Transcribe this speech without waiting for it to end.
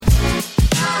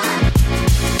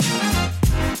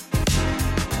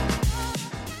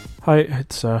Hi,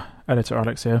 it's editor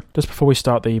Alex here. Just before we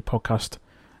start the podcast,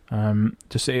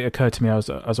 just it occurred to me as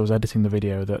I was editing the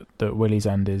video that Willie's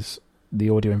end is the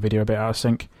audio and video a bit out of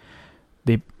sync.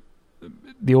 The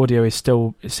audio is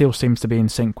still seems to be in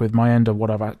sync with my end of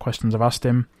what questions I've asked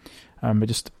him, but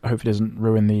just hopefully doesn't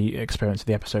ruin the experience of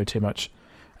the episode too much.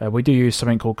 We do use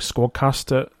something called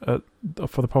Squadcast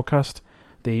for the podcast.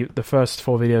 The first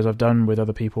 4 videos I've done with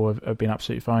other people have been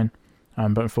absolutely fine.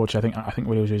 But unfortunately, I think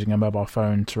Willie was using a mobile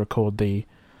phone to record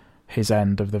his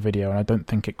end of the video, and I don't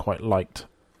think it quite liked.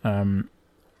 It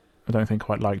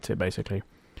basically.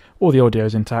 All the audio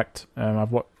is intact.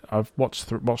 I've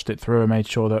watched it through and made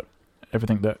sure that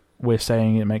everything that we're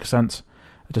saying it makes sense.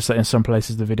 Just that in some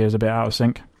places the video is a bit out of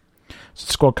sync. So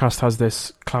Squadcast has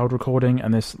this cloud recording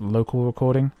and this local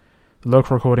recording. The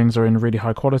local recordings are in really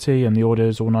high quality, and the audio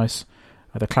is all nice.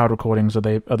 The cloud recordings are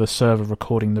the server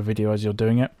recording the video as you're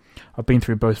doing it. I've been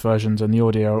through both versions, and the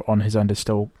audio on his end is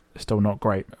still not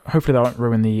great. Hopefully that won't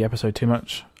ruin the episode too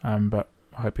much, but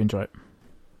I hope you enjoy it.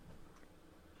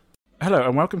 Hello,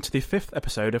 and welcome to the 5th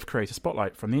episode of Creator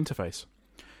Spotlight from The Interface.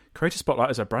 Creator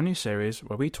Spotlight is a brand new series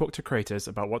where we talk to creators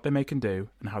about what they make and do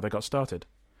and how they got started.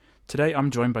 Today I'm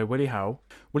joined by Willie Howe.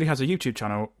 Willie has a YouTube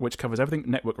channel which covers everything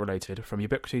network related, from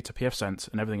Ubiquiti to PFSense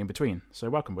and everything in between. So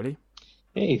welcome, Willie.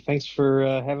 Hey, thanks for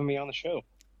having me on the show.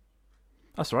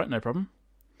 That's all right, no problem.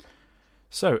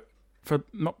 So, for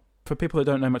people that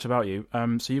don't know much about you,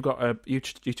 so you've got a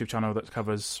YouTube channel that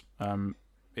covers when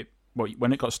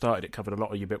it got started, it covered a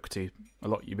lot of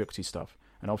Ubiquiti stuff,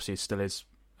 and obviously it still is.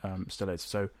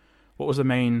 So, what was the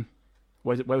main?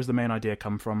 Where was the main idea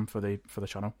come from for the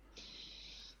channel?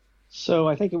 So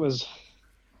I think it was,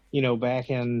 back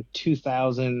in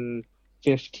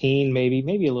 2015,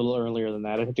 maybe a little earlier than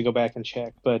that. I'd have to go back and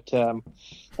check, but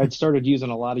I'd started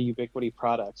using a lot of Ubiquiti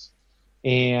products.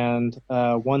 And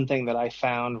one thing that I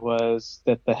found was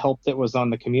that the help that was on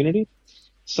the community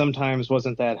sometimes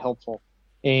wasn't that helpful.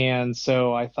 And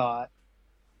so I thought,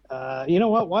 you know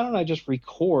what, why don't I just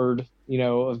record,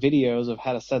 videos of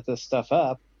how to set this stuff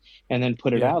up and then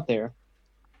put it out there.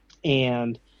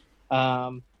 And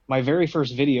my very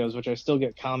first videos, which I still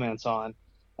get comments on,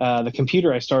 the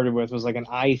computer I started with was like an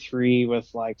i3 with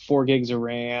like 4 gigs of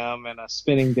RAM and a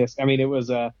spinning disk. I mean, it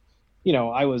was I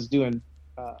was doing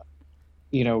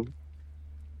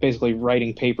basically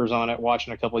writing papers on it,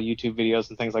 watching a couple of YouTube videos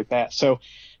and things like that. So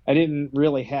I didn't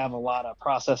really have a lot of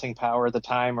processing power at the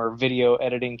time or video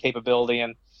editing capability.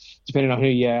 And depending on who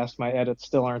you ask, my edits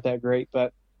still aren't that great.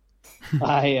 But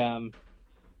I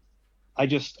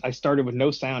started with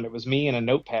no sound. It was me and a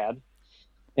notepad.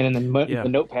 And in the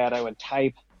notepad, I would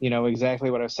type,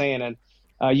 exactly what I was saying. And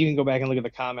you can go back and look at the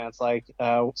comments. Like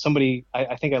somebody,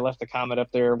 I think I left a comment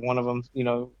up there. One of them,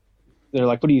 they're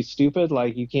like, "What are you, stupid?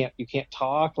 Like you can't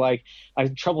talk." Like I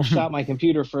troubleshot my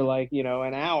computer for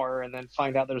an hour and then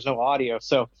find out there's no audio.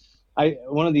 So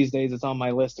one of these days it's on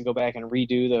my list to go back and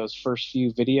redo those first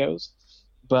few videos.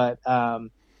 But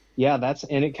and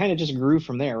it kind of just grew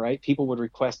from there, right? People would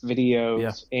request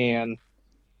videos and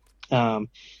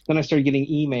then I started getting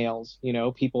emails.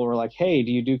 People were like, "Hey,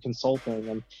 do you do consulting?"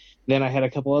 And then I had a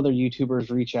couple other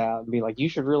YouTubers reach out and be like, "You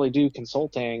should really do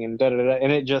consulting," and da da da.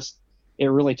 And it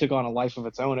really took on a life of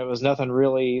its own. It was nothing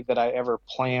really that I ever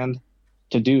planned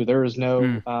to do. There was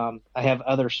no, I have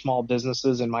other small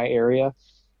businesses in my area,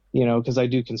 because I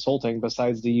do consulting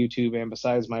besides the YouTube and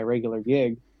besides my regular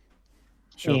gig.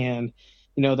 Sure. And,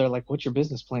 they're like, "What's your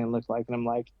business plan look like?" And I'm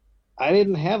like, I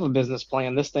didn't have a business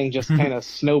plan. This thing just kind of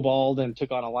snowballed and took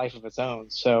on a life of its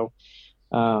own. So,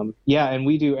 and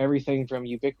we do everything from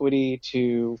Ubiquiti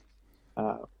to,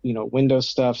 Windows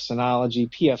stuff, Synology,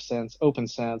 PFSense,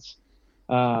 OpenSense,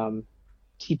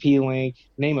 TP-Link,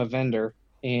 name a vendor,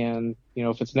 and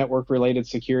if it's network related,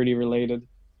 security related,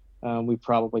 we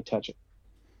probably touch it.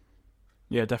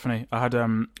 Yeah, definitely. I had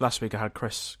last week I had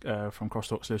Chris from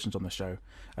Crosstalk Solutions on the show,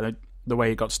 and the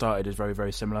way it got started is very,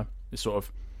 very similar. It's sort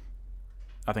of,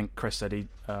 I think Chris said he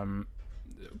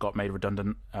got made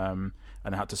redundant and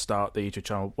had to start the YouTube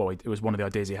channel. Well, it was one of the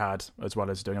ideas he had, as well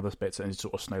as doing other bits, and it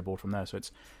sort of snowballed from there. So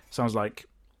it sounds like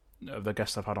the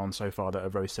guests I've had on so far that are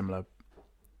very similar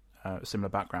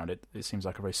background. It seems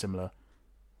like a very similar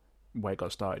way it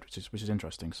got started, which is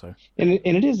interesting. So and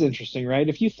it is interesting, right?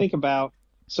 If you think about,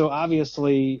 so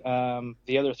obviously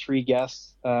the other 3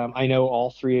 guests, I know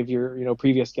all 3 of your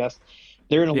previous guests.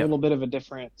 They're in a little bit of a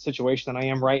different situation than I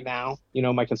am right now.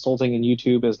 My consulting and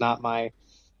YouTube is not my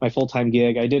full-time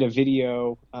gig. I did a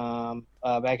video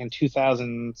back in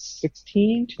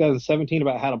 2017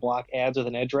 about how to block ads with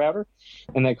an edge router,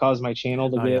 and that caused my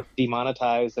channel to get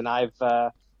demonetized. And I've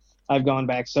I've gone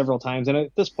back several times, and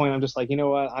at this point, I'm just like, you know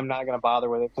what? I'm not going to bother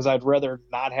with it because I'd rather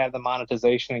not have the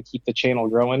monetization and keep the channel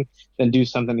growing than do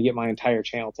something to get my entire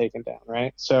channel taken down,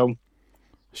 right? So,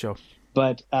 sure.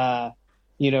 But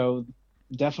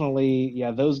definitely,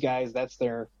 yeah, those guys, that's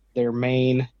their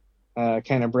main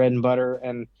kind of bread and butter,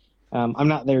 and I'm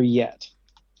not there yet.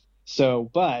 So,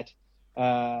 but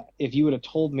if you would have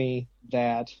told me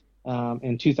that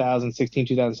in 2016,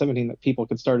 2017, that people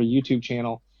could start a YouTube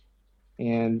channel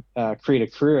and create a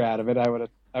career out of it, I would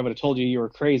have told you were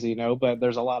crazy, but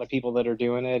there's a lot of people that are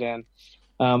doing it. And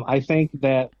I think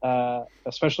that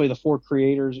especially the 4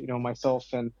 creators,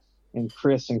 myself and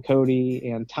Chris and Cody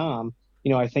and Tom,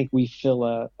 I think we fill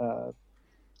a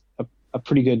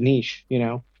pretty good niche,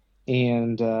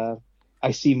 and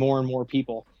I see more and more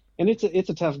people. And it's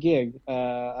a tough gig.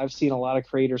 I've seen a lot of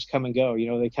creators come and go.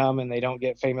 They come and they don't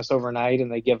get famous overnight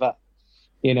and they give up.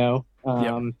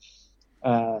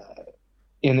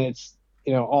 And it's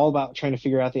all about trying to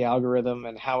figure out the algorithm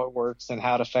and how it works and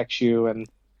how it affects you. And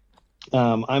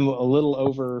I'm a little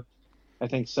over, I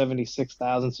think,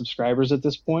 76,000 subscribers at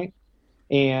this point,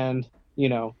 and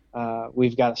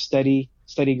we've got steady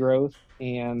growth,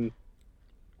 and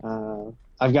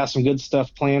I've got some good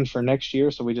stuff planned for next year.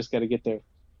 So we just got to get there.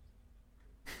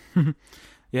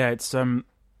 Yeah, it's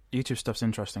YouTube stuff's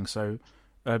interesting. So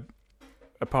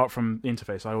apart from the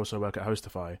interface, I also work at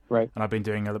Hostify, right? And I've been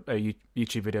doing YouTube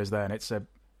videos there, and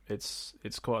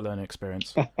it's quite a learning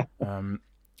experience.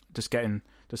 Just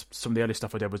some of the early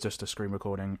stuff I did was just a screen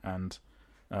recording and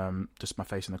just my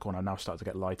face in the corner. I now start to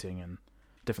get lighting and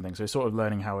different things. So it's sort of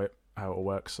learning how it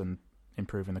works and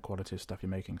improving the quality of stuff you're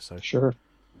making. So sure.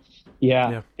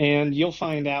 Yeah. And you'll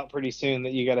find out pretty soon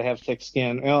that you got to have thick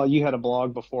skin. Well, you had a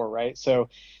blog before, right? So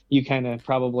you kind of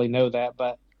probably know that.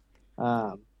 But,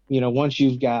 once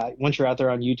you're out there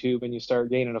on YouTube and you start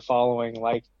gaining a following,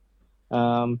 like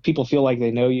people feel like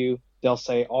they know you. They'll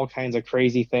say all kinds of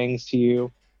crazy things to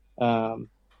you.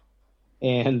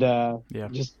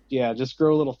 Just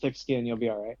grow a little thick skin. You'll be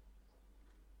all right.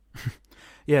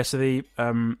 Yeah. So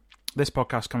this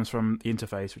podcast comes from The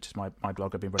Interface, which is my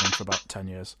blog I've been running for about 10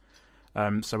 years.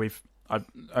 So I've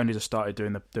only just started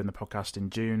doing the podcast in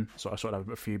June, so I sort of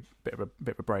have a bit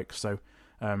of a break. So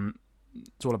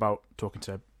it's all about talking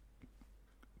to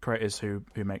creators who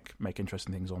make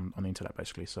interesting things on the internet,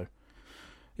 basically. So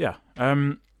yeah.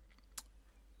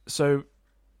 So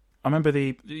I remember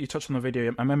you touched on the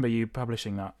video. I remember you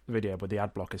publishing that video with the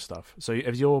ad blocker stuff. So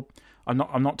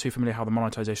I'm not too familiar how the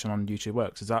monetization on YouTube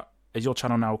works. Is your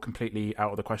channel now completely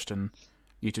out of the question?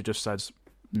 YouTube just says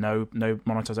no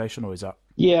monetization, or is that?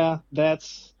 Yeah,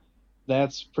 that's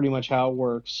pretty much how it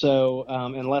works. So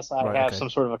unless I have some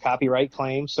sort of a copyright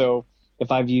claim, so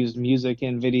if I've used music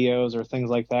in videos or things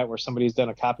like that where somebody's done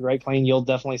a copyright claim, you'll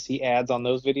definitely see ads on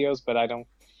those videos, but I don't,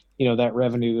 that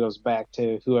revenue goes back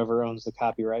to whoever owns the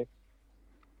copyright.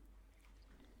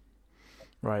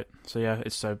 Right. So yeah,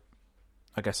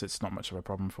 I guess it's not much of a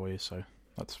problem for you, so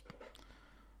that's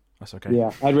okay.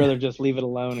 Yeah, I'd rather just leave it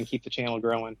alone and keep the channel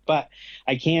growing. But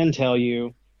I can tell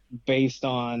you, based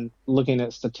on looking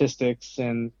at statistics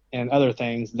and other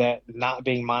things, that not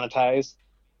being monetized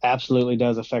absolutely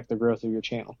does affect the growth of your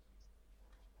channel.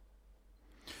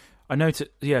 I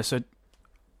noticed, yeah, so I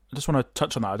just want to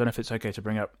touch on that. I don't know if it's okay to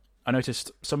bring up. I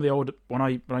noticed some of the old, when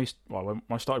I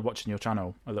started watching your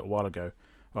channel a little while ago,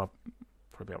 well,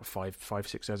 probably about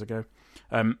 5-6 years ago,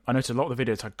 I noticed a lot of the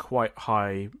videos had quite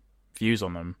high views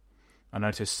on them. I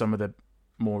noticed some of the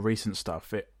more recent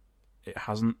stuff, it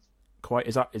hasn't quite.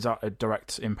 Is that a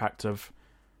direct impact of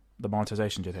the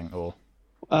monetization, do you think, or?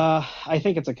 I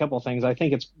think it's a couple of things. I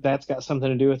think that's got something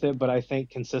to do with it, but I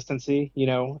think consistency,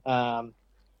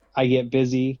 I get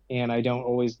busy and I don't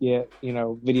always get,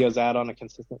 videos out on a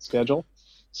consistent schedule.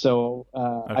 So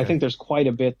I think there's quite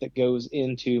a bit that goes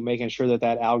into making sure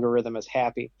that algorithm is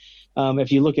happy.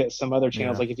 If you look at some other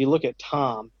channels, like if you look at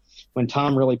Tom, when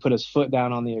Tom really put his foot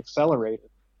down on the accelerator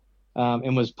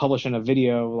and was publishing a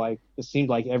video, like it seemed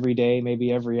like every day,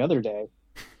 maybe every other day,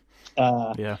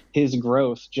 his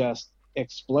growth just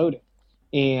exploded.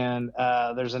 And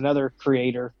there's another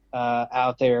creator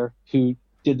out there who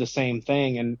did the same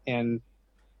thing, and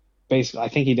basically I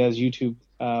think he does YouTube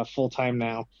full time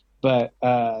now. But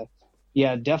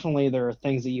definitely there are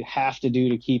things that you have to do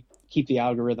to keep the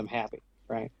algorithm happy,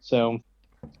 right? So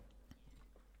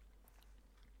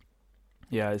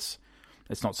yeah, it's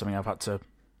not something I've had to.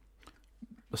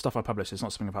 The stuff I publish is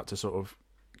not something I've had to sort of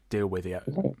deal with yet.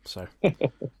 So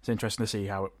it's interesting to see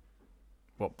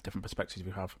what different perspectives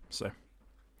we have. So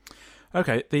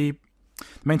okay, the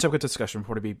main topic of discussion will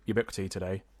probably be ubiquity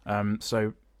today.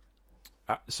 So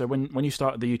when you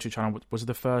started the YouTube channel, was it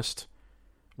the first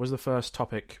Was the first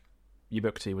topic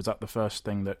Ubiquity? Was that the first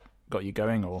thing that got you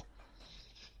going, or?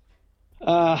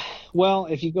 Well,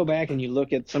 if you go back and you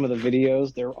look at some of the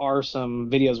videos, there are some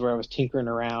videos where I was tinkering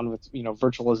around with,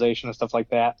 virtualization and stuff like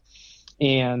that.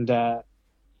 And, I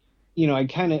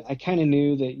kind of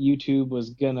knew that YouTube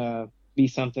was gonna be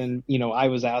something, I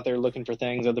was out there looking for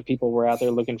things, other people were out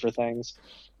there looking for things.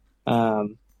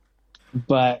 Um,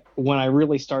 but when I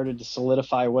really started to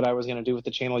solidify what I was going to do with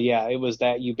the channel, yeah, it was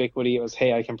that ubiquity. It was,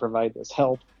 hey, I can provide this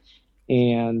help,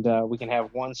 and we can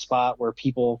have one spot where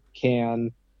people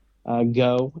can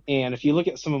go. And if you look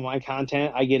at some of my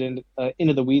content, I get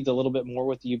into the weeds a little bit more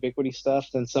with the ubiquity stuff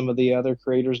than some of the other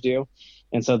creators do.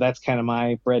 And so that's kind of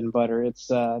my bread and butter. It's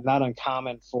not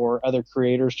uncommon for other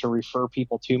creators to refer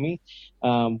people to me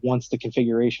once the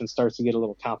configuration starts to get a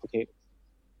little complicated.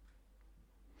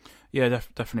 Yeah,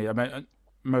 definitely. I mean,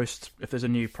 if there's a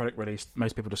new product released,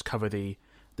 most people just cover the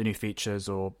new features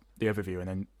or the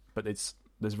overview, but there's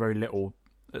very little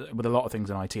with a lot of things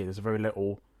in IT. There's very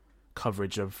little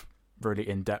coverage of really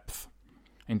in-depth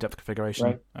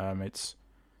configuration. Right. It's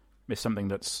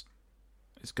something it's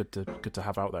good to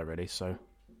have out there, really. So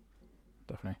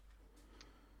definitely,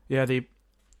 yeah. The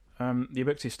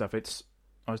Ubiquity stuff. I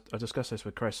discussed this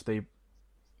with Chris. The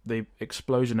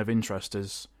explosion of interest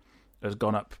has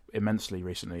gone up immensely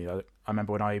recently. I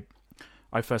remember when I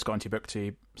first got into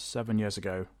Ubiquity 7 years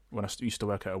ago when I used to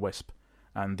work at a WISP,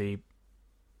 and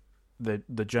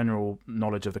the general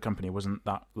knowledge of the company wasn't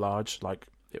that large. Like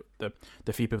the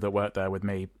few people that worked there with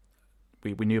me,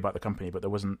 we knew about the company, but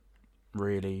there wasn't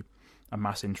really a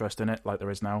mass interest in it like there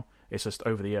is now. It's just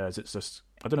over the years, it's just,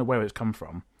 I don't know where it's come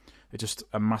from. It's just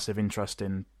a massive interest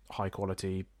in high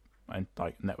quality and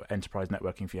like enterprise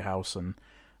networking for your house and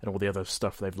all the other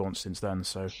stuff they've launched since then.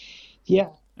 So yeah,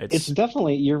 it's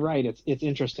definitely, you're right. It's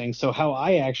interesting. So how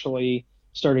I actually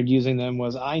started using them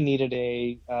was I needed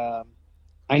a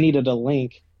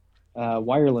link,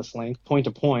 wireless link, point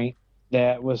to point,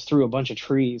 that was through a bunch of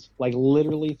trees, like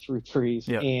literally through trees.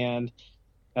 Yeah. And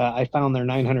I found their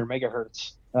 900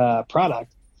 megahertz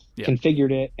product, yeah.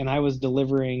 configured it, and I was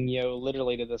delivering,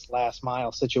 literally to this last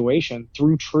mile situation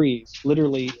through trees,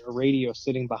 literally a radio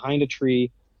sitting behind a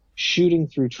tree, shooting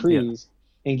through trees,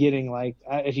 and getting like,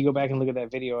 if you go back and look at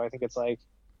that video, I think it's like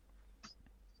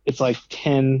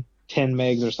 10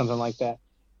 megs or something like that.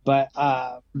 But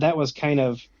that was kind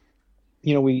of,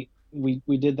 we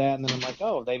did that, and then I'm like,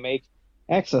 oh, they make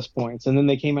access points, and then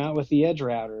they came out with the edge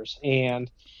routers, and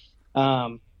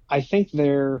I think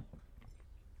they're,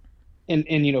 and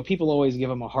people always give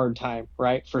them a hard time,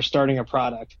 right, for starting a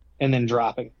product and then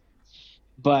dropping it.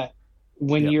 But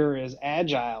when you're as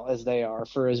agile as they are,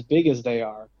 for as big as they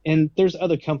are, and there's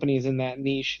other companies in that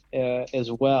niche as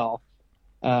well,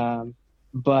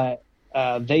 but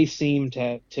they seem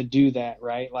to do that,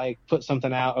 right? Like put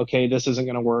something out, okay, this isn't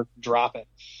going to work, drop it.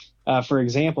 For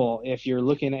example, if you're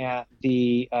looking at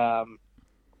the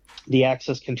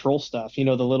access control stuff, the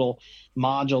little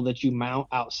module that you mount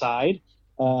outside,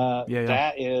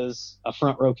 that is a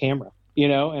front row camera,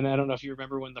 and I don't know if you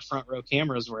remember when the front row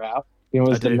cameras were out. It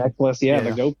was the necklace, the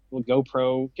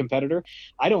GoPro competitor.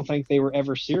 I don't think they were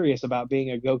ever serious about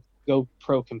being a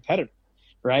GoPro competitor,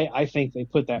 right? I think they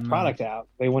put that product out.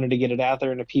 They wanted to get it out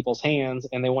there into people's hands,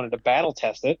 and they wanted to battle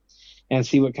test it and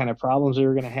see what kind of problems they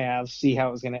were going to have, see how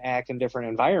it was going to act in different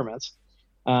environments.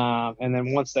 And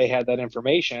then once they had that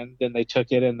information, then they took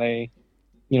it and they,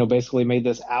 basically made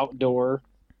this outdoor,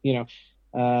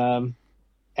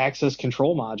 access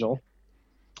control module.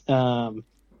 Of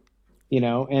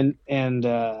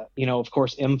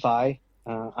course, MFi.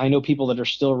 I know people that are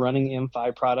still running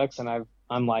MFi products, and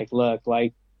I'm like, look,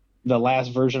 like the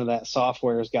last version of that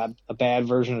software has got a bad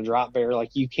version of Drop Bear.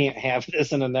 Like you can't have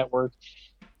this in a network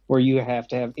where you have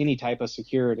to have any type of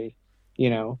security,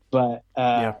 but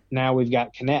now we've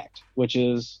got Connect, which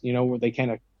is, where they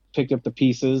kind of picked up the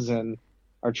pieces and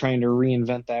are trying to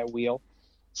reinvent that wheel.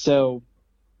 So,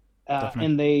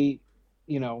 and they,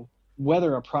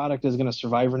 whether a product is going to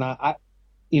survive or not,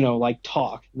 like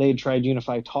Talk, they had tried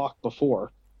Unify Talk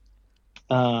before.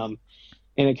 And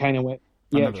it kind of went,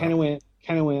 went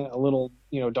a little,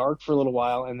 dark for a little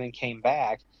while and then came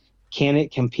back. Can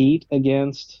it compete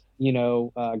against,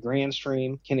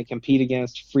 Grandstream? Can it compete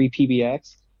against free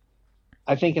PBX?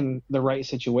 I think in the right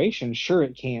situation, sure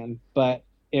it can. But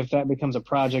if that becomes a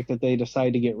project that they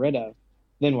decide to get rid of,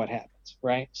 then what happens,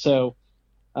 right? So,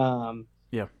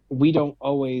 we don't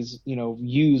always,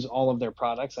 use all of their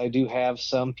products. I do have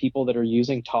some people that are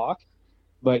using Talk,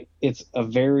 but it's a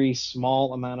very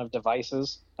small amount of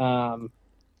devices. I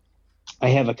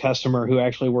have a customer who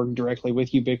actually worked directly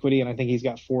with Ubiquity, and I think he's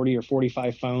got 40 or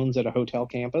 45 phones at a hotel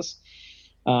campus.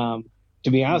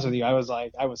 to be honest with you, I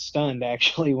was stunned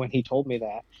actually when he told me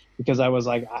that, because I was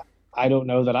like, I don't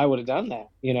know that I would have done that,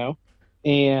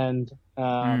 and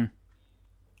Mm.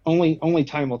 only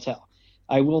time will tell.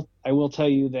 I will tell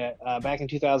you that back in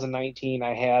 2019,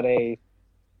 I had a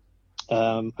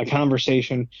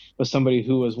conversation with somebody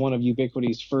who was one of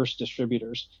Ubiquity's first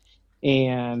distributors,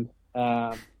 and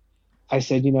I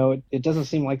said, it doesn't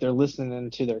seem like they're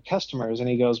listening to their customers. And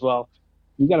he goes, well,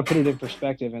 you got to put it in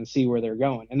perspective and see where they're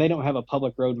going. And they don't have a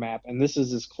public roadmap. And this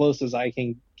is as close as I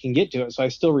can get to it. So I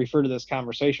still refer to this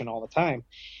conversation all the time.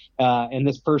 And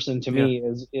this person to Yeah. me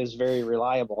is very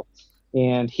reliable.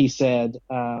 And he said,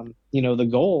 the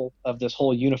goal of this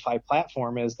whole unified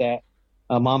platform is that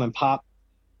a mom and pop,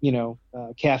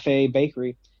 cafe,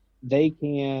 bakery, they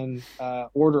can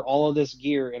order all of this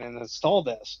gear and install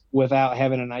this without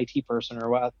having an IT person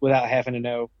or without having to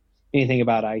know anything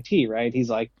about IT, right? He's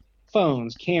like,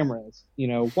 phones, cameras,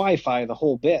 Wi-Fi, the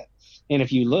whole bit. And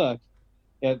if you look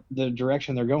at the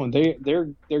direction they're going,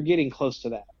 they're getting close to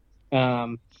that.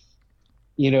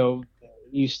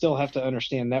 You still have to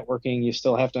understand networking. You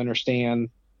still have to understand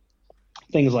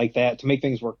things like that to make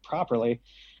things work properly.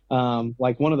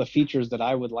 Like one of the features that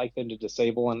I would like them to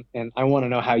disable, and I want to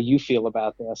know how you feel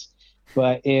about this,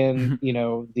 but in,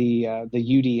 the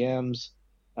UDMs,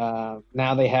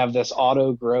 now they have this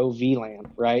auto grow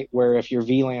VLAN, right? Where if your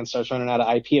VLAN starts running out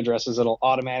of IP addresses, it'll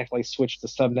automatically switch to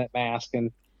subnet mask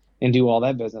and do all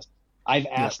that business. I've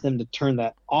asked them to turn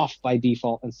that off by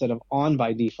default instead of on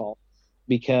by default,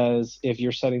 because if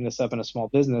you're setting this up in a small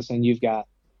business and you've got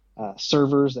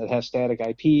servers that have static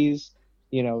IPs,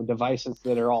 devices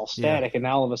that are all static, and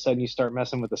now all of a sudden you start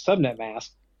messing with the subnet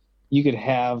mask, you could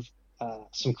have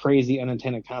some crazy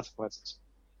unintended consequences.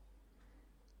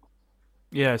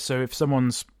 Yeah, so if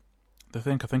someone's the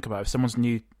thing I think about, if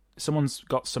someone's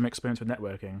got some experience with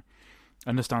networking,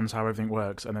 understands how everything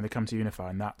works, and then they come to Unify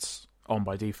and that's on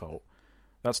by default,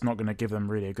 that's not going to give them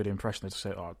really a good impression. They just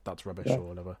say, "Oh, that's rubbish" or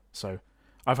whatever. So,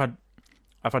 I've had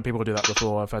people do that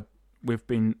before. We've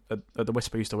been at the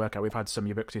Whisper I used to work at. We've had some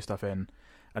Ubiquity stuff in,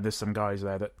 and there's some guys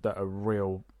there that are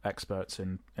real experts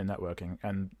in networking,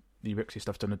 and the Ubiquity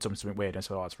stuff done something weird, and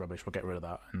so, "Oh, it's rubbish. We'll get rid of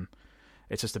that." And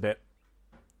it's just a bit.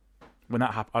 When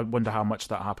that I wonder how much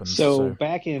that happens. So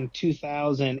back in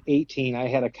 2018, I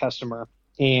had a customer,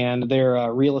 and they're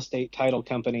a real estate title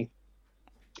company,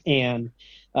 and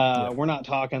we're not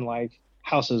talking like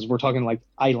houses, we're talking like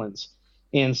islands.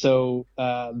 And so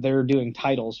they're doing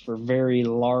titles for very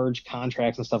large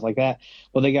contracts and stuff like that.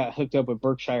 Well, they got hooked up with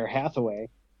Berkshire Hathaway,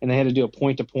 and they had to do a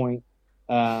point-to-point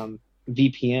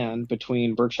VPN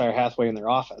between Berkshire Hathaway and their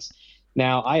office.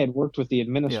 Now, I had worked with the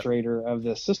administrator of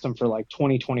this system for like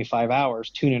 20, 25 hours,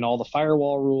 tuning all the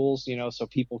firewall rules, so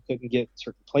people couldn't get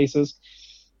certain places.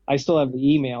 I still have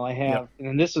the email I have,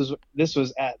 and this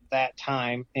was at that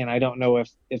time, and I don't know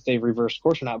if they've reversed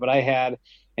course or not, but I had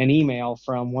an email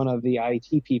from one of the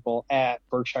IT people at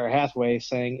Berkshire Hathaway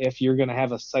saying, if you're going to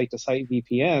have a site-to-site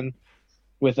VPN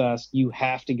with us, you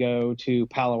have to go to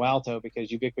Palo Alto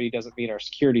because Ubiquity doesn't meet our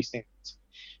security standards,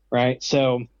 right?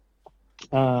 So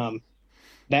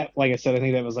that, like I said, I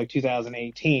think that was like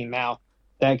 2018. Now,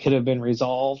 that could have been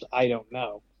resolved. I don't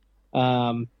know.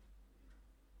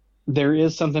 There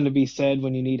is something to be said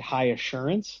when you need high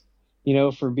assurance,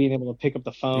 for being able to pick up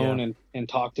the phone and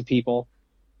talk to people.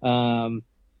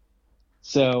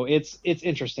 So it's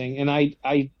interesting. And I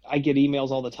get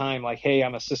emails all the time like, hey,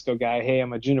 I'm a Cisco guy. Hey,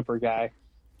 I'm a Juniper guy.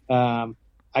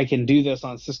 I can do this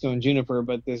on Cisco and Juniper,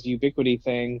 but this Ubiquity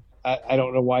thing, I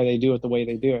don't know why they do it the way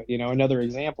they do it. Another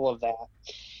example of that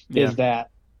is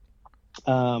that,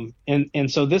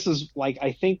 and so this is like,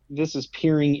 I think this is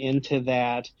peering into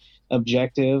that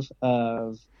objective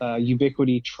of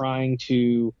Ubiquity trying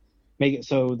to make it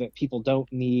so that people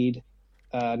don't need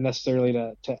necessarily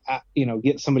to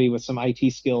get somebody with some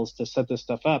IT skills to set this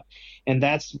stuff up. And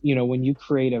that's, when you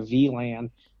create a VLAN,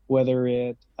 whether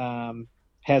it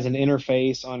has an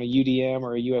interface on a UDM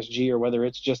or a USG, or whether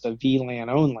it's just a VLAN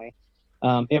only,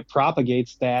 it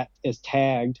propagates that as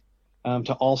tagged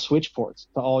to all switch ports,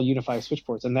 to all unified switch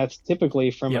ports. And that's typically,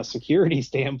 from a security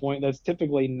standpoint, that's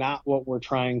typically not what we're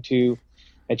trying to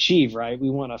achieve, right?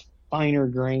 We want a finer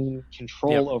grain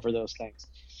control over those things.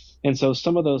 And so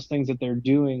some of those things that they're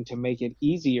doing to make it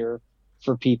easier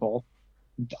for people,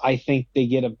 I think they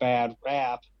get a bad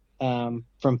rap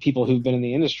from people who've been in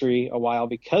the industry a while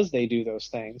because they do those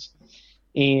things.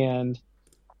 And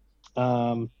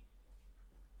I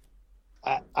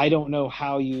don't know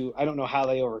how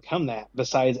they overcome that,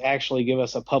 besides actually give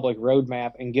us a public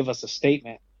roadmap and give us a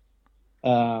statement,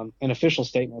 an official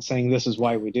statement saying this is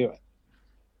why we do it.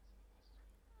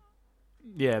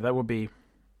 Yeah, that would be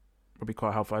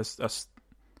quite helpful.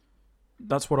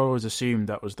 that's what I always assumed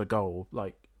that was the goal.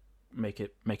 Like, make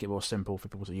it more simple for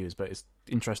people to use. But it's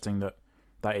interesting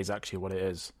that is actually what it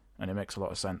is, and it makes a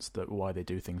lot of sense that why they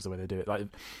do things the way they do it. Like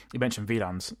you mentioned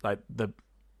VLANs, like the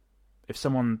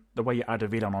way you add a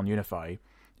VLAN on Unify,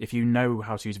 if you know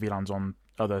how to use VLANs on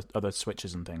other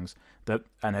switches and things,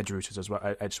 and edge routers as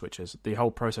well, edge switches, the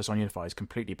whole process on Unify is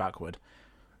completely backward.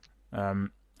 I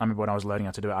remember when I was learning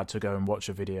how to do it, I had to go and watch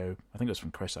a video, I think it was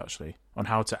from Chris actually, on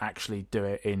how to actually do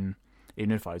it in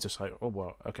Unify. It's just like, oh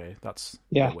well, okay, that's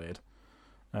a bit weird.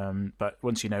 But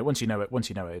once you know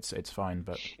it, it's fine.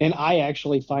 But and I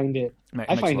actually find it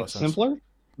simpler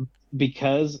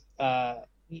because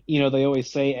they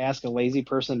always say ask a lazy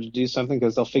person to do something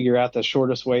because they'll figure out the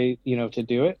shortest way to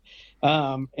do it.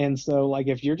 And so like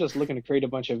if you're just looking to create a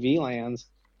bunch of VLANs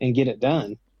and get it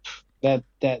done, that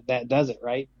does it,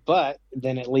 right? But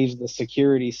then it leaves the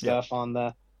security stuff on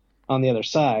the other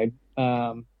side.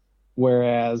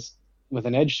 Whereas with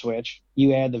an edge switch,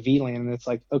 you add the VLAN and it's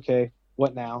like, okay,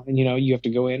 what now? And you have to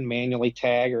go in manually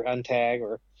tag or untag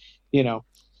or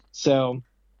so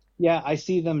yeah, I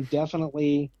see them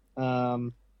definitely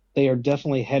they are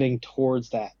definitely heading towards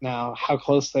that. Now how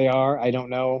close they are, I don't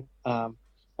know. I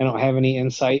don't have any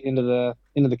insight into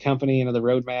the company, into the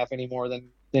roadmap any more than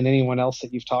anyone else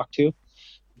that you've talked to,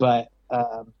 but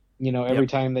every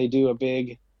time they do a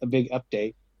big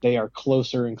update, they are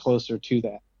closer and closer to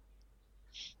that.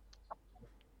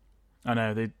 I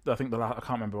know. I think I can't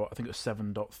remember what. I think it was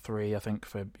 7.3. I think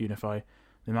for Unify,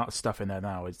 the amount of stuff in there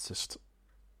now, it's just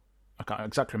I can't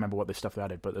exactly remember what the stuff they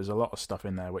added, but there's a lot of stuff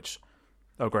in there. Which,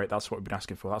 oh great, that's what we've been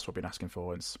asking for. That's what we've been asking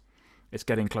for. It's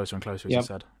getting closer and closer, as you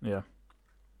said. Yeah.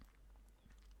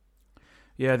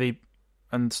 Yeah.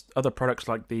 And other products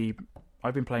like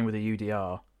I've been playing with the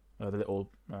UDR, the little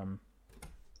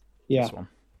this one,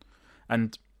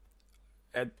 and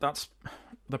that's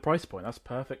the price point. That's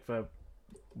perfect for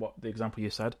what the example you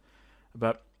said,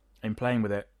 but in playing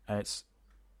with it,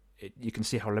 you can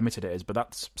see how limited it is. But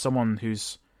that's someone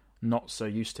who's not so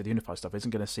used to the Unify stuff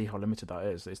isn't going to see how limited that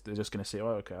is. They're just going to see,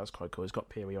 oh, okay, that's quite cool. It's got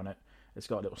Peary on it. It's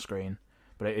got a little screen,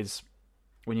 but it is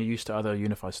when you're used to other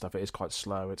Unify stuff, it is quite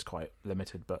slow. It's quite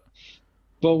limited. But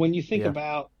when you think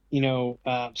about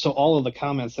so all of the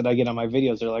comments that I get on my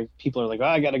videos, they're like, people are like, oh,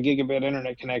 I got a gigabit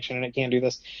internet connection and it can't do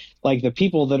this. Like the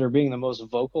people that are being the most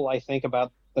vocal, I think,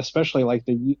 about especially like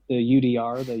the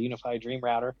UDR, the Unified Dream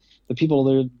Router, the people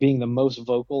that are being the most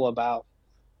vocal about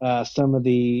some of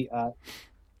the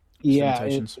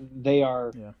they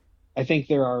are. Yeah. I think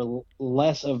there are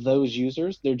less of those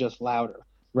users. They're just louder,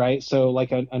 right? So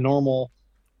like a normal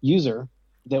user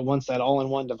that wants that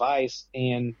all-in-one device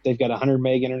and they've got a 100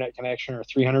 meg internet connection or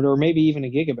 300 or maybe even a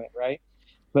gigabit, right?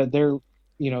 But they're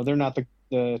not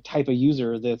the type of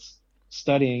user that's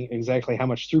studying exactly how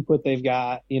much throughput they've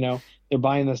got. They're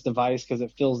buying this device because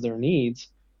it fills their needs,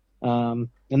 and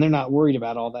they're not worried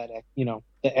about all that,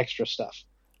 the extra stuff.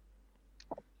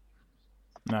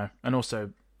 No, and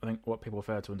also I think what people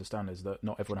fail to understand is that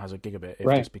not everyone has a gigabit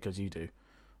just because you do.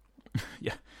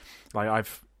 Yeah, like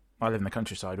I live in the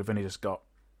countryside. We've only just got.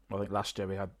 I think last year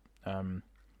we had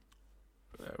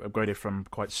upgraded from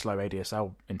quite slow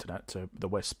ADSL internet to the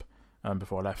Wisp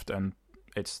before I left, and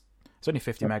it's only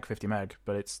 50 meg,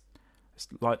 but it's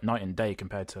like night and day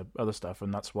compared to other stuff,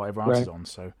 and that's what everyone else is on.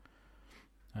 So,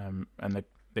 and the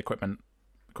equipment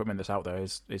that's out there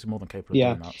is more than capable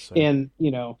of doing that. So. And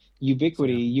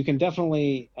Ubiquity, you can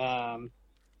definitely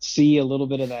see a little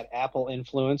bit of that Apple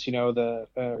influence.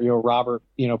 Robert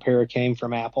Parra came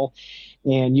from Apple,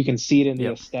 and you can see it in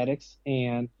the aesthetics,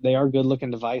 and they are good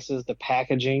looking devices. The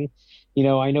packaging,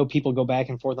 I know people go back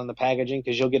and forth on the packaging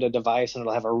because you'll get a device and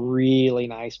it'll have a really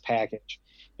nice package,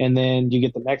 and then you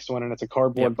get the next one and it's a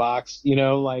cardboard box,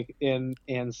 and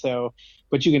so,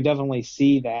 but you can definitely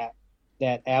see that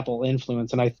Apple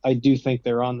influence, and I do think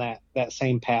they're on that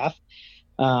same path.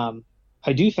 I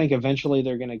do think eventually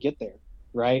they're going to get there,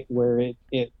 right, where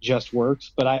it just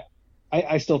works, but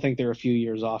I still think they're a few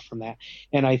years off from that,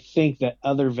 and I think that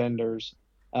other vendors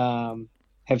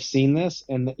have seen this,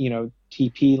 and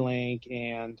TP-Link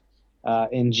and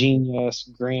Ingenious,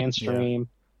 Grandstream,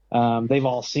 they've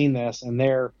all seen this, and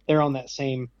they're on that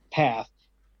same path.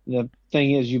 The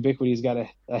thing is, Ubiquity's got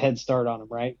a head start on them,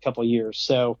 right, a couple of years.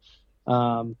 So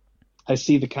I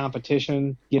see the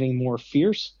competition getting more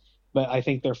fierce, but I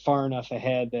think they're far enough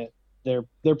ahead that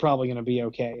they're probably going to be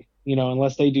okay,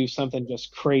 unless they do something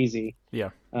just crazy. Yeah.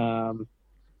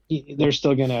 They're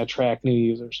still going to attract new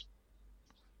users.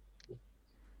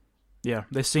 Yeah,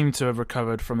 they seem to have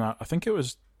recovered from that. I think it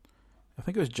was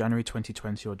January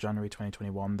 2020 or January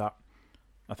 2021 that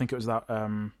I think it was that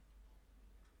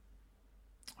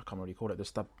I can't really call it.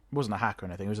 This, that wasn't a hack or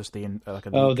anything. It was just like a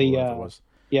leak Oh, or whatever it was.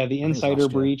 the I think it was insider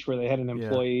last year. breach where they had an Yeah,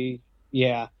 employee.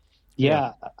 Yeah,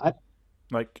 yeah. yeah. I,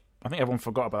 Like I think everyone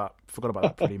forgot about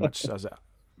that pretty much a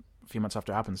few months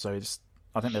after it happened. So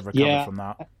I think they've recovered yeah. from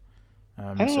that. I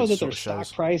don't So know it that just their sort of stock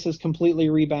shows. price has completely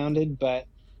rebounded, but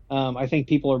I think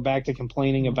people are back to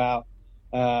complaining Mm. about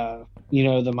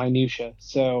the minutia.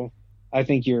 So I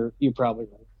think you're probably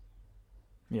right.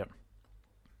 Yeah,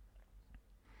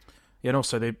 yeah. And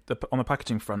also on the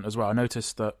packaging front as well, I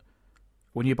noticed that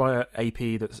when you buy a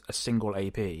AP that's a single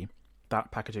AP,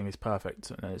 that packaging is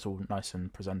perfect and it's all nice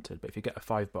and presented. But if you get a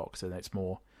 5-box, then it's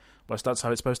more. Well, that's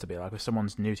how it's supposed to be. Like if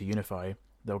someone's new to Unify,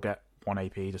 they'll get one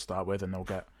AP to start with, and they'll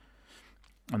get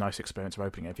a nice experience of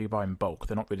opening it. If you buy in bulk,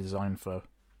 they're not really designed for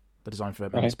Right,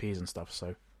 MSPs and stuff. So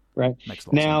it right. makes a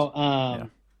lot of sense. Now, Yeah.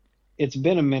 it's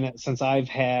been a minute since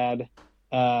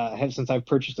since I've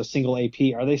purchased a single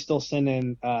AP. Are they still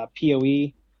sending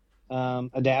PoE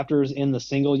adapters in the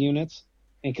single units?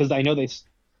 And because I know okay, so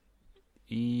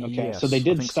they Yes, I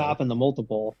did think so. stop in the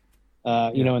multiple, Yeah.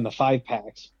 in the 5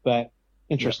 packs, but Yeah.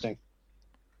 interesting.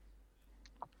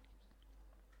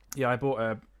 Yeah, I bought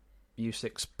a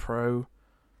U6 Pro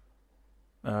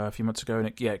a few months ago, and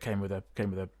it came with a Do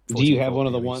you 14 have volt one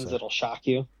of the PoE. ones So that'll shock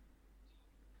you?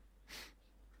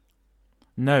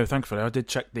 no, thankfully, I did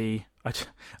check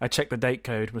I checked the date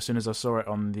code as soon as I saw it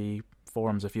on the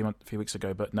forums a few weeks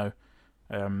ago, but no.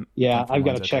 Yeah, Thankfully, I've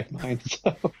got to mine's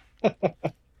okay. check mine.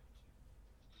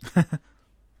 So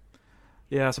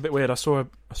Yeah, it's a bit weird. I saw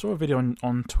a video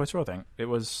on Twitter. I think there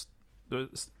was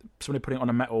somebody putting it on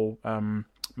a metal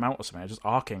mount or something, just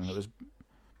arcing. It was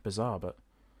bizarre, but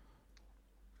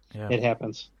yeah. it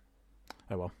happens.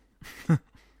 Oh well.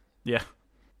 Yeah,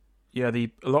 yeah.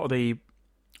 A lot of the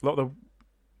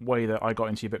way that I got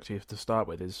into Ubiquity to start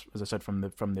with is, as I said, from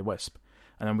the Wisp,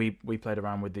 and then we played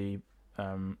around with the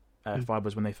air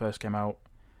fibers when they first came out,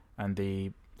 and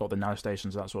the nanostations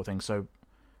and that sort of thing. So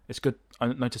it's good. I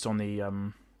noticed on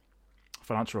the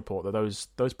financial report that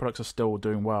those products are still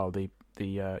doing well. The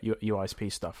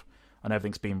UISP stuff, and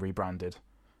everything's been rebranded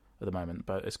at the moment.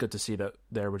 But it's good to see that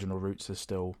their original roots are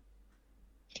still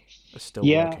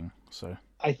Yeah, working. So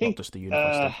I not think just the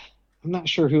Unify stuff. I'm not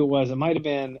sure who it was. It might have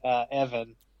been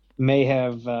Evan. May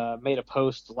have made a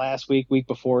post last week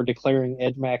before, declaring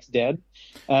EdgeMax dead.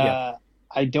 Yeah.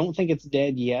 I don't think it's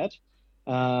dead yet,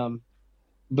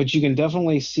 but you can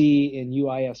definitely see in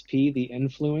UISP the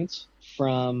influence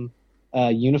from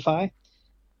Unify.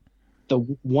 The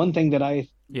one thing that I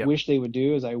wish they would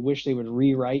do is I wish they would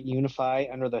rewrite Unify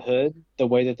under the hood the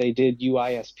way that they did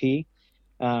UISP.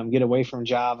 Get away from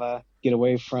Java, get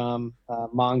away from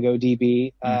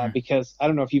MongoDB, because I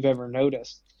don't know if you've ever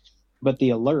noticed, but the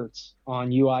alerts on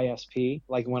UISP,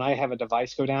 like when I have a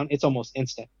device go down, it's almost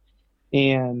instant.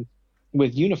 And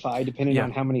with Unify, depending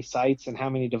on how many sites and how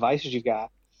many devices you've got,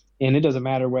 and it doesn't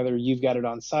matter whether you've got it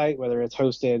on site, whether it's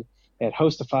hosted at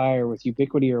Hostify or with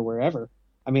Ubiquity or wherever.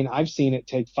 I mean, I've seen it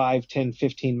take 5, 10,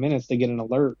 15 minutes to get an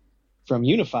alert from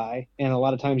Unify, and a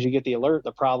lot of times you get the alert,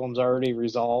 the problem's already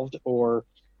resolved, or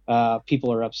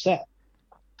people are upset.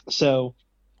 So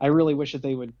I really wish that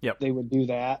they would do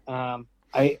that.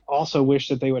 I also wish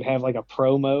that they would have like a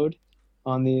pro mode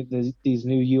on these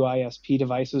new UISP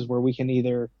devices where we can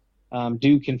either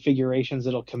do configurations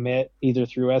that'll commit either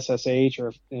through SSH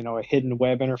or a hidden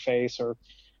web interface or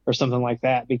something like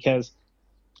that. Because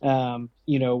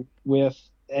with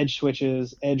edge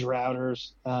switches, edge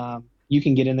routers, you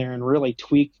can get in there and really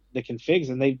tweak the configs,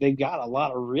 and they've got a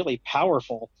lot of really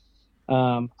powerful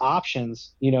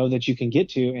options, that you can get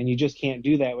to, and you just can't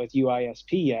do that with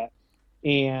UISP yet.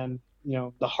 And,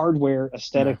 the hardware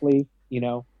aesthetically,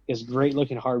 is great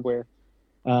looking hardware.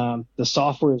 The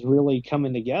software is really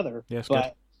coming together, Yes,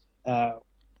 but,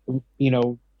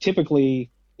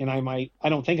 typically, and I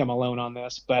don't think I'm alone on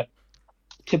this, but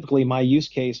typically my use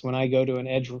case when I go to an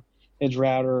edge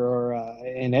router or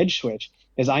an edge switch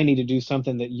is I need to do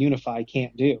something that Unify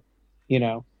can't do,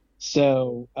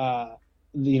 so,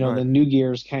 the new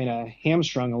gear's kind of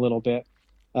hamstrung a little bit,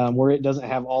 where it doesn't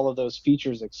have all of those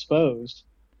features exposed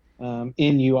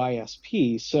in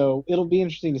UISP. So it'll be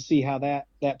interesting to see how that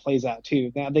plays out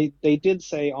too. Now they did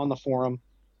say on the forum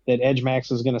that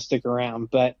EdgeMax is going to stick around,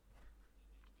 but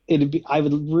I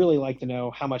would really like to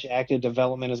know how much active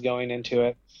development is going into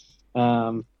it.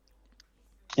 And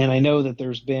I know that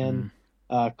there's been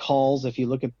calls, if you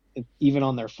look at even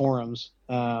on their forums,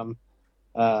 people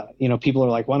are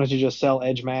like, why don't you just sell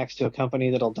EdgeMax to a company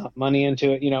that'll dump money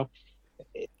into it?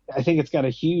 I think it's got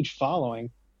a huge following.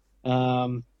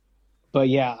 But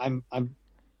yeah, I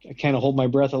kind of hold my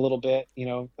breath a little bit.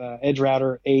 Edge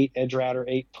Router 8, Edge Router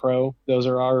 8 Pro, those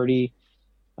are already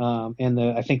And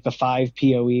I think the 5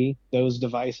 PoE, those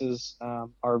devices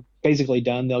are basically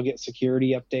done. They'll get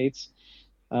security updates.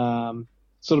 So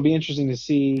it'll be interesting to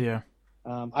see. Yeah.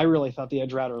 I really thought the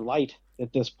Edge Router Lite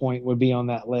at this point would be on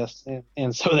that list,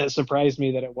 and so that surprised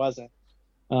me that it wasn't.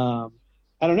 I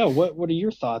don't know. What are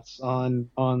your thoughts on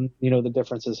the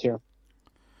differences here?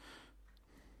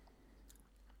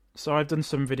 So I've done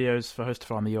some videos for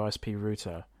Hostify on the USP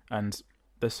router, and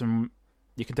there's some.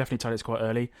 You can definitely tell it's quite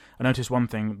early. I noticed one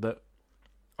thing that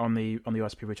on the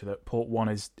USP router, that port 1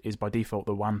 is by default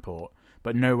the WAN port,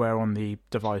 but nowhere on the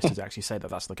device does it actually say that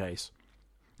that's the case.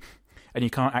 And you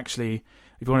can't actually,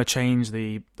 if you want to change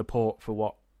the port for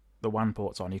what the WAN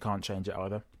port's on, you can't change it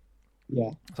either.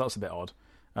 Yeah. So that's a bit odd.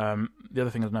 The other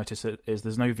thing I've noticed is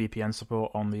there's no VPN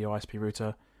support on the OSP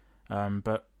router,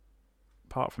 but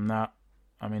apart from that,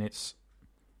 I mean, it's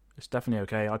definitely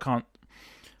okay. I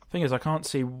can't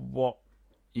see what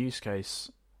use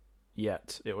case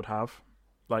yet it would have.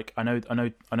 Like I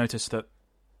noticed that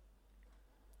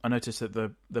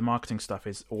the marketing stuff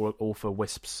is all for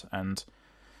WISPs and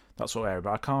that sort of area,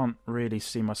 but I can't really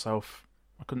see myself.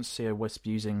 I couldn't see a WISP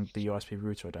using the USB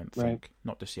router. I don't think, right.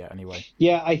 Not just yet, anyway.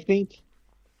 Yeah, I think.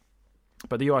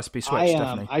 But the USB switch,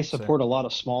 definitely. I support a lot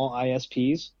of small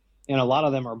ISPs, and a lot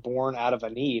of them are born out of a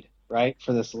need, right,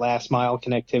 for this last mile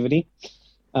connectivity.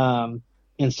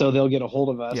 And so they'll get a hold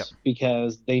of us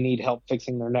because they need help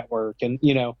fixing their network, and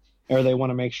or they want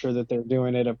to make sure that they're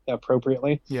doing it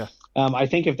appropriately. Yeah. I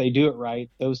think if they do it right,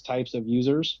 those types of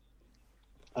users,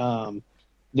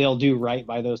 they'll do right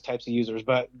by those types of users.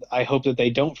 But I hope that they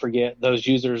don't forget those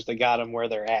users that got them where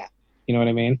they're at. You know what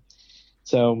I mean?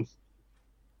 So.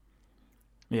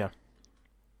 Yeah.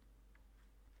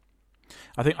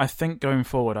 I think going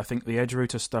forward, I think the Edge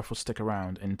router stuff will stick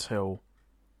around until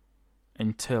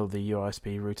the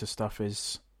USB router stuff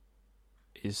is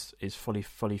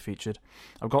fully featured.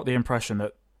 I've got the impression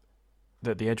that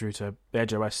the Edge router, the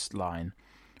Edge OS line,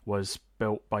 was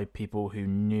built by people who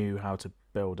knew how to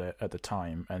build it at the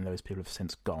time, and those people have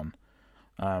since gone.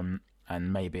 And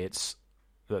maybe it's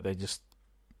that that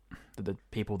the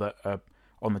people that are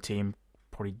on the team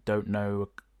probably don't know.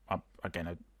 Again,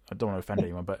 I don't want to offend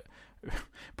anyone, but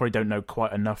probably don't know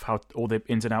quite enough how all the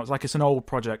ins and outs. Like, it's an old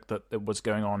project that was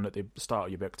going on at the start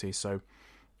of Ubiquity, so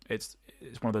it's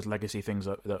one of those legacy things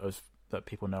that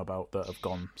people know about that have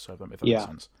gone. So if that makes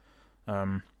sense.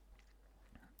 And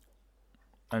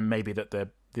maybe that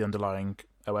the underlying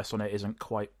OS on it isn't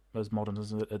quite as modern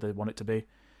as they want it to be.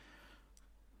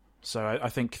 So I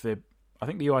think the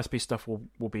USB stuff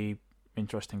will be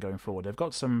interesting going forward. They've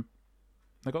got some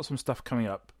stuff coming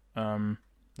up.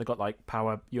 They've got like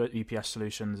power UPS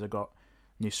solutions. They've got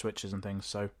new switches and things.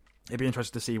 So it'd be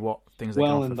interesting to see what things they can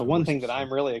offer. Well, and the one thing that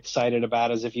I'm really excited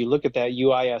about is if you look at that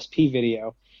UISP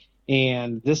video,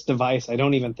 and this device I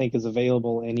don't even think is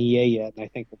available in EA yet, and I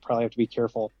think we'll probably have to be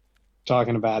careful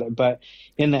talking about it. But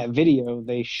in that video,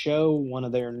 they show one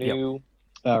of their new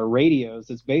radios.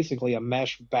 It's basically a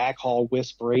mesh backhaul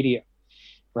WISP radio.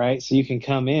 Right, so you can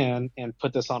come in and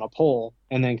put this on a pole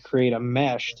and then create a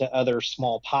mesh to other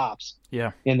small pops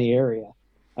in the area.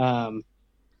 I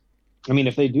mean,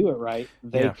 if they do it right,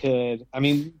 they could. I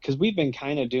mean, because we've been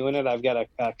kind of doing it. I've got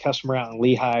a customer out in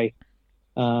Lehigh,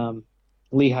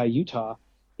 Utah,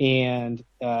 and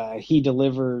he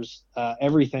delivers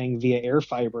everything via air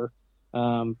fiber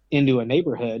into a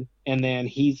neighborhood, and then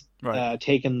he's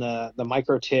taken the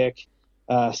MikroTik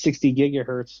 60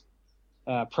 gigahertz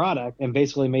product and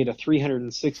basically made a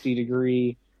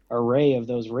 360-degree array of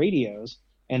those radios,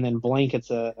 and then blankets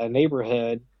a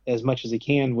neighborhood as much as he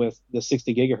can with the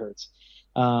 60 gigahertz.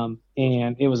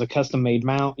 And it was a custom-made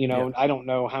mount. I don't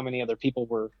know how many other people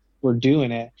were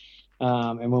doing it.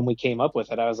 And when we came up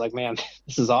with it, I was like, man,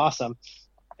 this is awesome.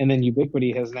 And then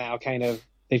Ubiquity has now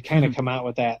they've come out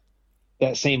with that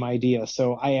same idea.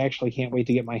 So I actually can't wait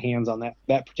to get my hands on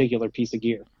that particular piece of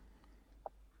gear.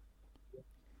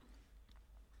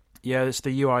 Yeah, it's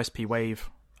the UISP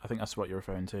Wave. I think that's what you're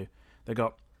referring to. They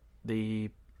got I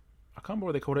can't remember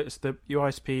what they called it. It's the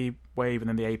UISP Wave, and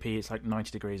then the AP. It's like 90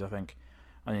 degrees, I think,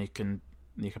 and you can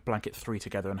blanket 3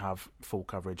 together and have full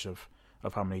coverage of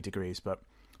how many degrees. But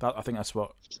I think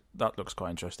that looks quite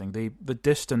interesting. The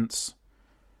distance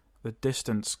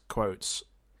quotes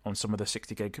on some of the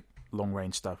 60 gig long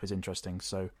range stuff is interesting.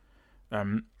 So,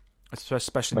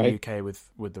 especially in the UK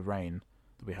with the rain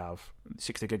that we have,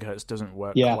 60 gigahertz doesn't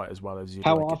work quite as well as you'd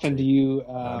like it to.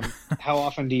 How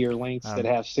often do your links that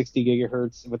have 60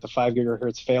 gigahertz with the 5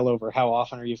 gigahertz failover? How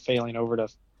often are you failing over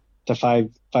to 5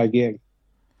 gig?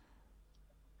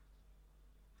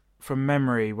 From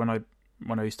memory, when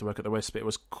I used to work at the WISP, it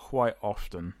was quite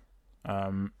often.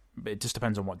 it just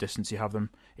depends on what distance you have them.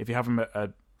 If you have them at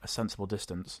a sensible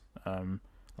distance,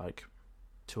 like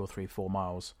 2 or 3, 4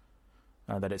 miles,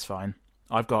 then it's fine.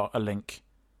 I've got a link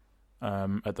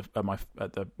at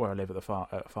where I live at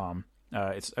the farm.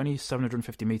 It's only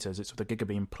 750 meters. It's with a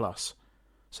Gigabeam Plus,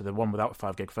 so the one without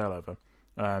 5 gig failover.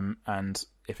 And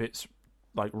if it's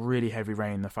like really heavy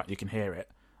rain, the fact you can hear it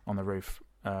on the roof,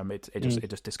 it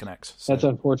just disconnects. So. That's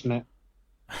unfortunate.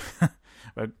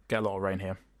 We get a lot of rain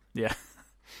here. Yeah,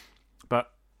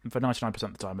 but for 99%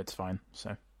 of the time, it's fine.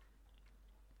 So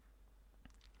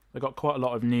they've got quite a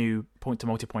lot of new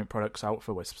point-to-multipoint products out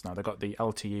for Wisps now. They've got the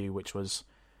LTU, which was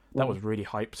really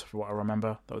hyped for what I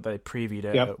remember. They previewed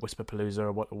it at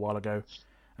Whisperpalooza a while ago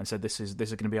and said this is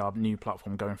going to be our new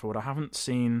platform going forward. I don't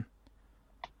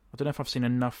know if I've seen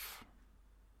enough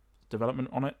development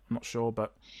on it. I'm not sure,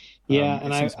 but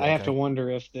and I have to wonder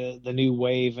if the new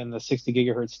wave and the 60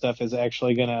 gigahertz stuff is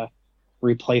actually going to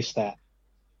replace that.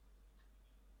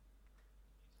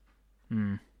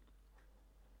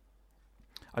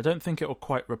 I don't think it will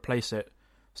quite replace it,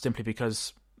 simply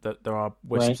because there are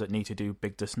Wisps that need to do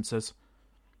big distances.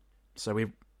 So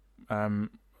 5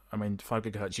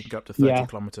 gigahertz, you can go up to 30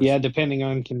 kilometers. Yeah, depending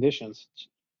on conditions.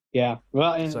 Yeah,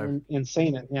 well, and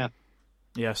saying it, yeah.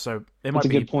 Yeah, so it might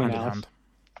be a good point, hand in Alex. hand.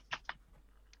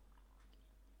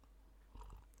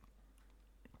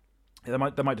 Yeah,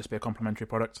 there might just be a complementary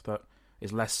product that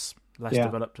is less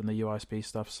developed than the UISP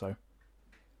stuff. So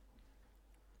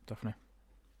definitely,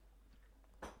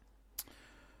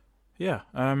 yeah.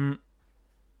 I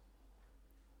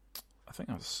think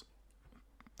that's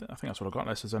what I've got.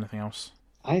 Unless there's anything else.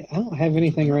 I don't have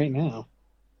anything right now.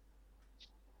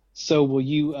 So will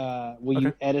you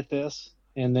you edit this,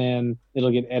 and then it'll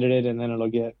get edited, and then it'll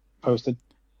get posted?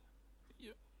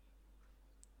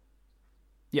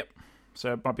 Yep.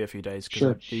 So it might be a few days.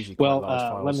 Sure. Usually quite large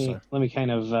files, let me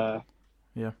kind of.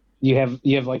 Yeah. You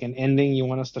have like an ending you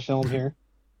want us to film here?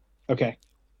 Okay.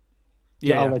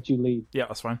 Yeah, I'll let you lead. Yeah,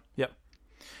 that's fine. Yep.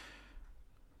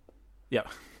 Yeah.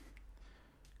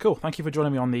 Cool. Thank you for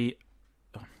joining me on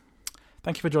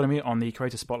the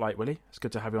Creator Spotlight, Willie. It's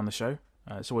good to have you on the show.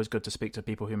 It's always good to speak to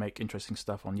people who make interesting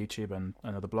stuff on YouTube and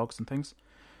other blogs and things.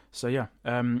 So yeah,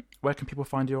 where can people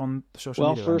find you on the social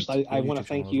media? Well, first, I want to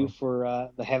thank you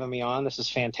for having me on. This is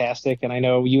fantastic, and I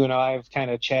know you and I have kind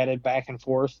of chatted back and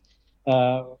forth,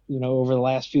 over the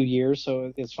last few years.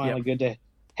 So it's finally good to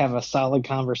have a solid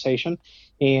conversation.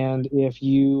 And if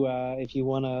you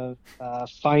want to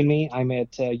find me, I'm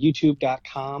at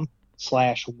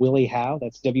youtube.com/Willie Howe.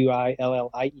 That's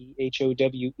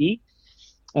WILLIEHOWE.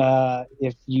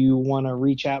 If you want to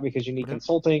reach out because you need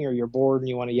consulting or you're bored and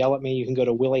you want to yell at me, you can go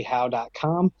to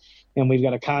williehowe.com, and we've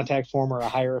got a contact form or a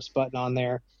hire us button on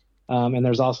there. And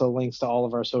there's also links to all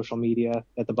of our social media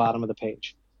at the bottom of the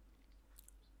page.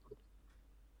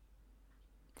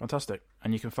 Fantastic.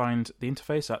 And you can find the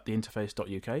interface at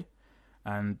theinterface.uk,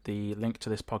 and the link to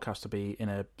this podcast will be in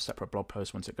a separate blog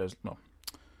post once it goes. Well,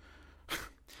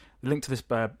 the link to this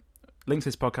podcast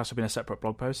will be in a separate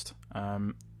blog post.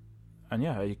 And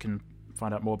yeah, you can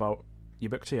find out more about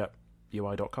Ubiquity at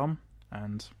ui.com.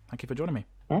 And thank you for joining me.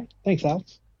 All right. Thanks,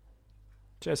 Alex.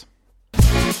 Cheers.